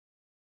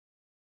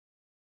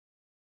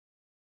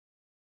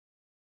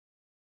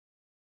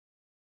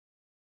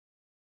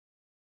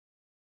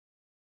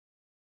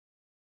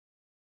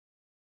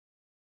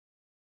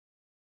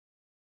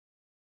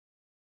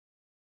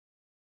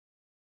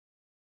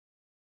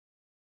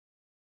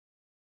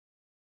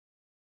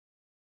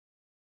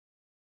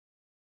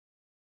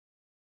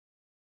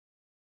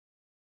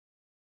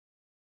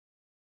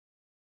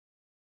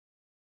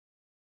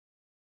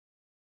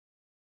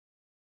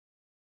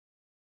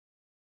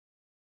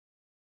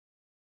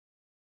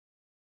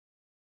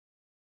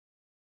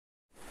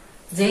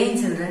Jai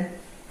children,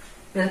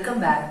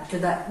 welcome back to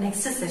the next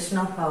session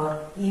of our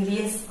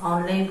EVS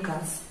online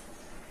class.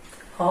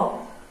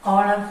 Hope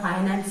all are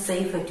fine and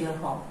safe at your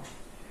home.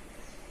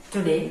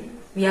 Today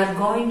we are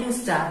going to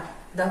start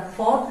the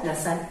fourth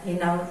lesson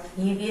in our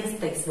EVS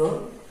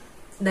textbook.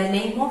 The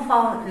name of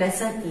our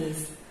lesson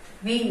is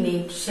We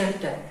Need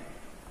Shelter.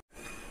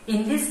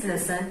 In this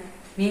lesson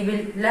we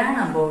will learn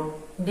about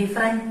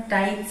different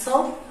types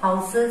of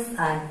houses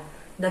and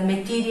the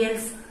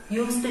materials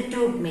used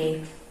to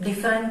make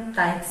different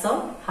types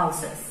of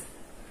houses.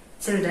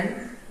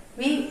 Children,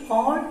 we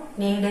all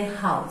need a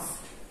house.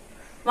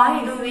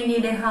 Why do we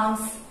need a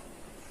house?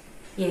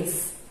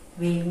 Yes,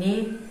 we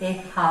need a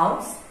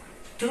house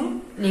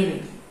to live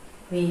in.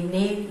 We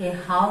need a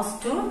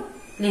house to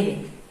live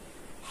in.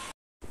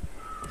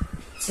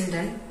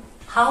 Children,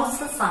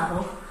 houses are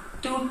of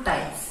two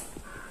types,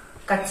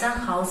 Kacha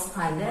house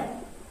and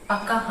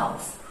Pakka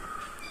house.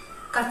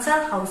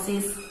 Kacha house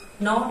is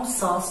not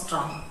so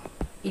strong.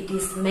 It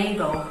is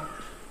made of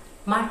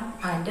mud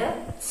and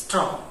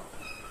straw.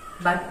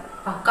 But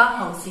Pakka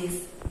house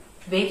is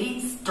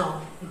very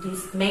strong. It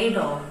is made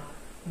of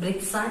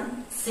bricks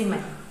and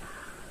cement.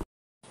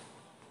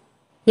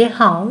 A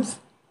house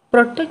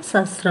protects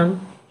us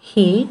from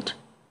heat,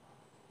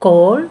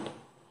 cold,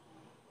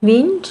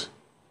 wind,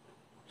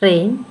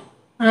 rain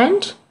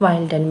and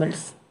wild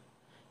animals.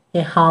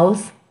 A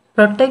house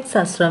protects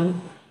us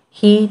from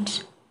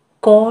heat,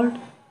 cold,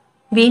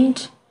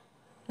 wind,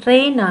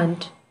 rain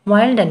and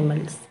wild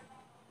animals.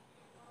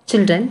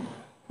 Children,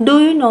 do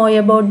you know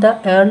about the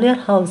earlier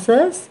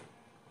houses?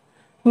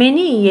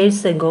 Many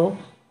years ago,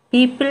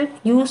 people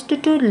used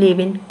to live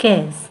in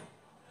caves.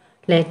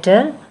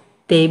 Later,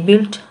 they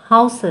built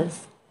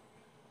houses.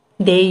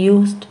 They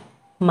used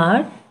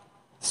mud,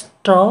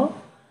 straw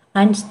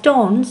and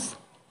stones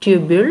to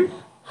build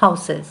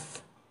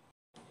houses.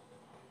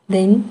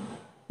 Then,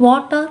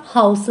 what are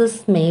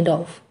houses made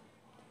of?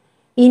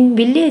 In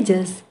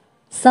villages,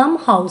 some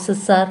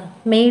houses are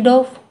made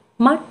of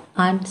mud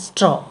and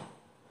straw.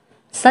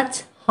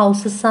 Such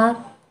houses are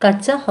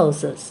Kacha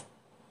houses.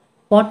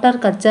 What are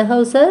Kacha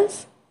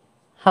houses?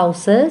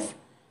 Houses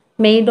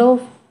made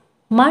of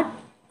mud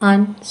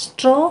and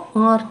straw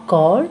are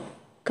called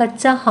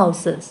Kacha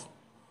houses.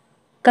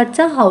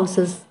 Kacha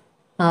houses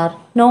are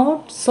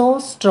not so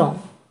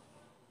strong.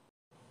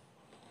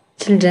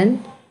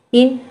 Children,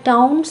 in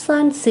towns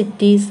and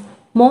cities,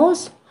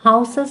 most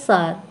houses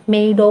are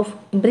made of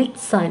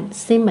bricks and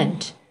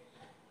cement.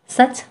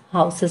 Such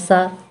houses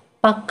are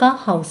Pakka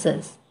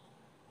houses.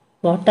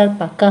 What are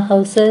Pakka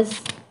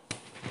houses?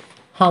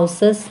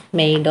 Houses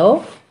made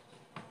of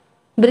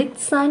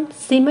bricks and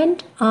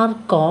cement are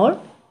called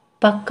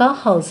Pakka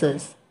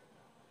houses.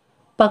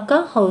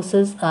 Pakka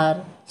houses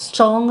are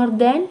stronger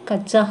than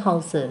Kacha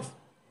houses.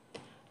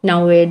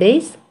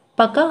 Nowadays,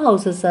 Pakka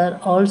houses are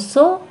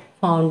also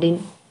found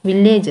in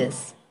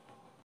villages.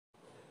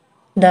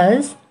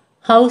 Thus,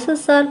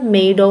 houses are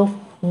made of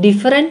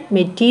different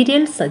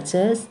materials such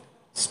as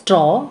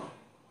straw,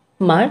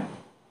 mud,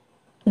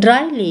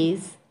 dry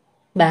leaves,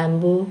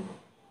 bamboo,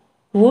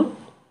 wood,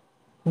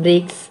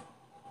 bricks,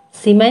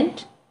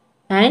 cement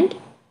and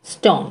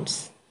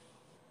stones.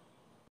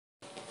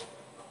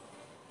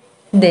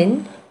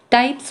 Then,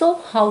 types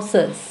of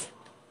houses.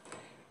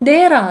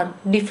 There are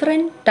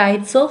different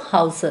types of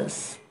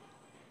houses.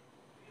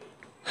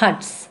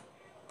 Huts.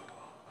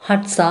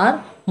 Huts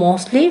are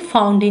mostly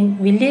found in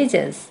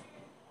villages.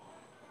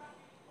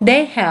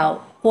 They have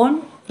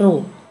one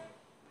room.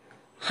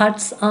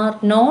 Huts are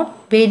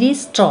not very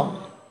strong.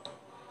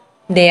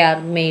 They are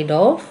made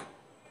of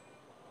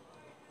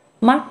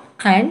mud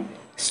and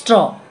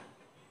straw.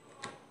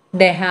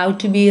 They have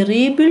to be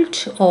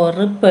rebuilt or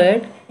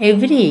repaired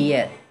every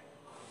year.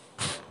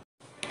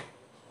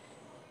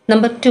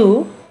 Number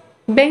 2,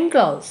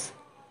 bungalows.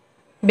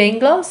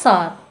 Bungalows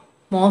are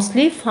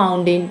mostly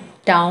found in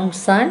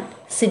towns and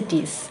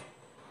cities.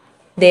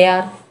 They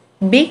are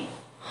big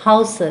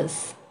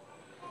houses.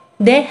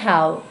 They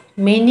have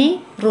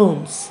many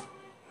rooms.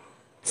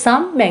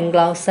 Some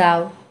bungalows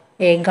have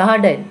a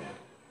garden.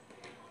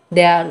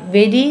 They are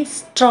very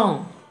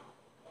strong.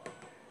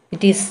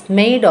 It is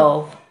made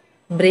of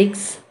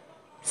bricks,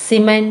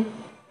 cement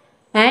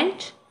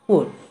and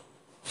wood.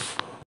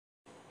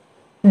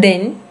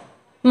 Then,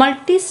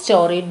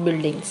 multi-storied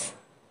buildings.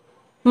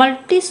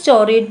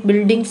 Multi-storied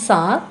buildings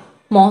are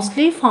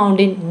mostly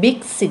found in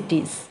big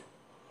cities.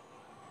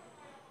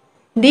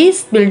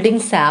 These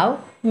buildings have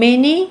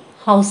many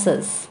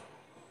houses.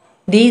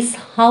 These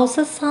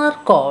houses are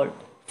called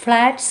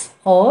flats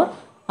or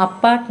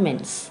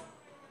apartments.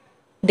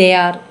 They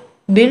are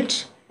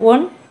built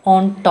one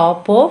on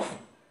top of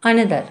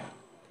another.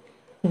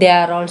 They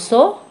are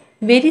also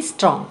very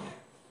strong.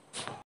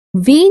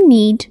 We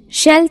need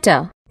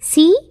shelter.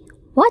 See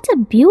what a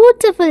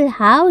beautiful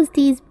house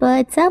these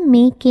birds are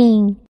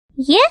making.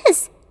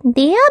 Yes,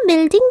 they are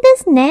building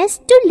this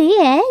nest to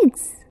lay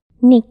eggs.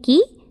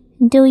 Nikki,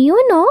 do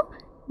you know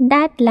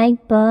that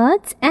like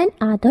birds and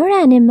other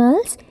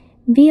animals,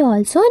 we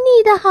also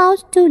need a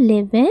house to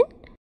live in?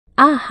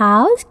 A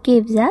house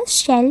gives us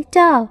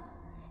shelter.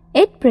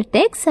 It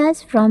protects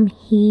us from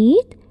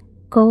heat,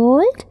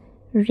 cold,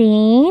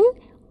 rain,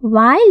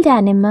 wild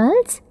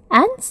animals,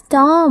 and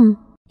storm.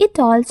 It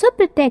also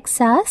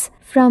protects us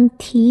from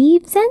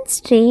thieves and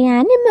stray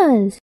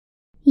animals.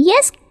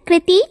 Yes,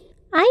 Kriti,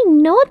 I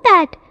know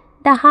that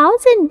the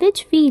house in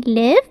which we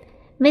live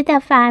with our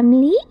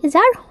family is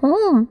our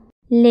home.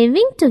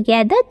 Living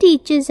together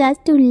teaches us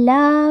to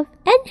love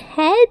and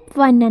help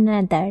one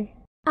another.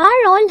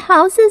 Are all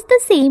houses the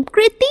same,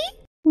 Kriti?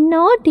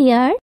 No,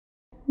 dear.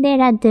 There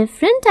are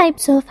different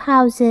types of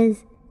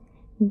houses.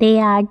 They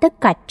are the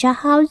kacha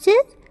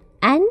houses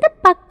and the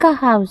pakka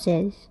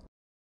houses.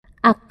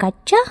 A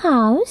kacha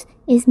house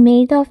is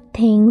made of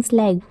things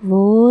like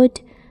wood,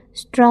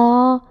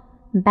 straw,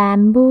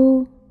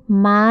 bamboo,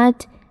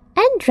 mud,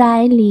 and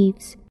dry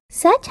leaves.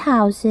 Such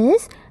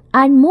houses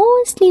are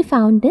mostly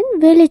found in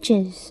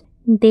villages.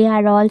 They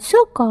are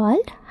also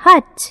called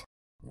huts.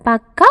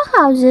 Pakka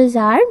houses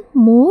are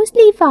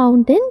mostly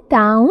found in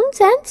towns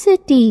and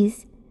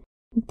cities.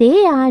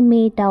 They are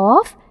made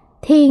of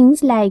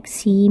things like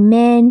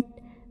cement,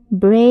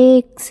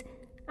 bricks,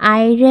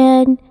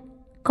 iron,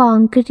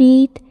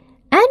 concrete,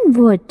 and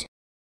wood.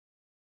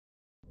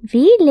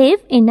 We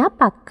live in a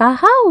pakka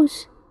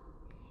house.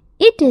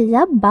 It is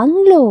a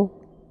bungalow.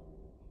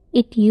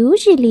 It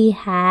usually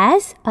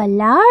has a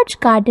large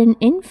garden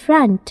in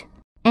front.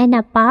 An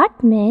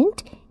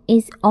apartment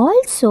is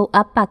also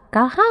a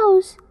pakka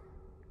house.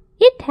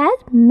 It has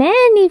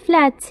many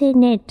flats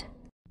in it.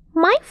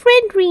 My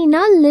friend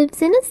Reena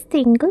lives in a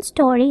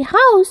single-story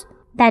house.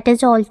 That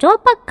is also a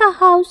pakka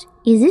house,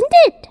 isn't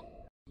it?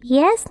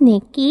 Yes,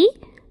 Nikki.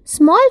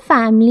 Small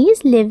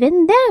families live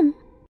in them.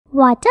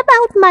 What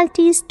about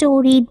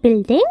multi-storied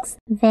buildings?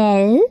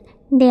 Well,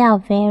 they are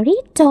very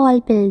tall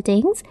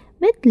buildings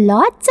with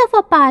lots of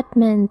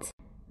apartments.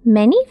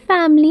 Many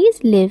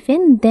families live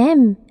in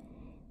them.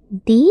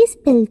 These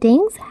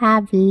buildings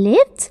have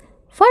lifts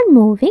for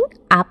moving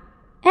up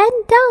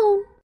and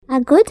down. A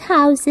good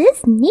house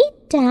is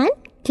neat and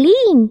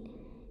clean.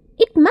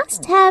 It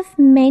must have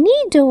many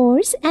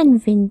doors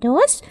and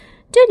windows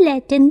to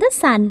let in the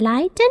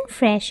sunlight and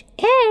fresh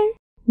air.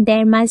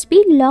 There must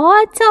be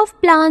lots of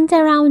plants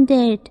around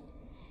it.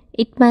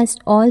 It must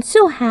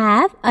also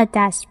have a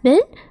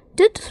dustbin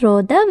to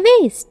throw the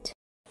waste.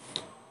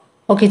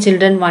 Okay,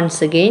 children,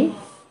 once again,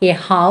 a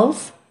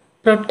house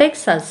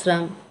protects us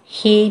from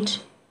heat,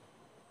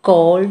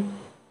 cold,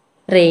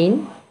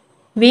 rain,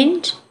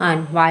 wind,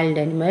 and wild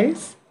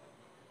animals.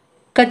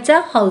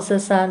 Kacha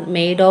houses are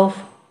made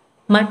of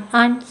mud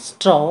and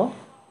straw.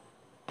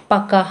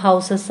 Pakka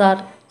houses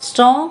are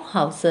strong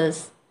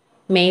houses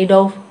made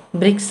of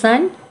bricks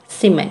and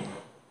cement.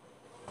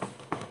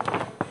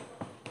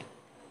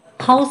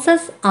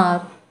 Houses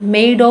are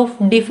made of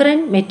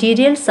different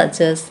materials such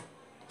as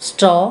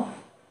straw,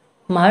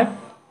 mud,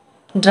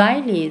 dry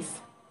leaves,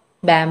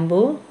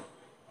 bamboo,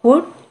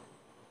 wood,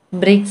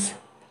 bricks,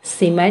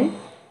 cement,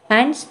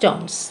 and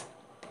stones.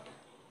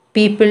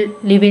 People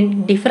live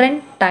in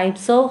different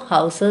types of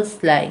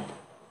houses like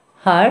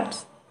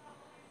huts,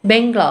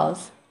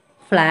 bungalows,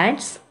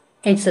 flats,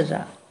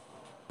 etc.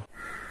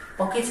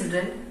 Okay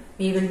children,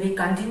 we will be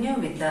continue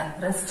with the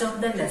rest of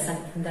the lesson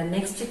in the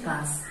next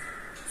class.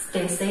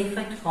 Stay safe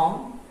at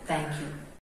home. Thank you.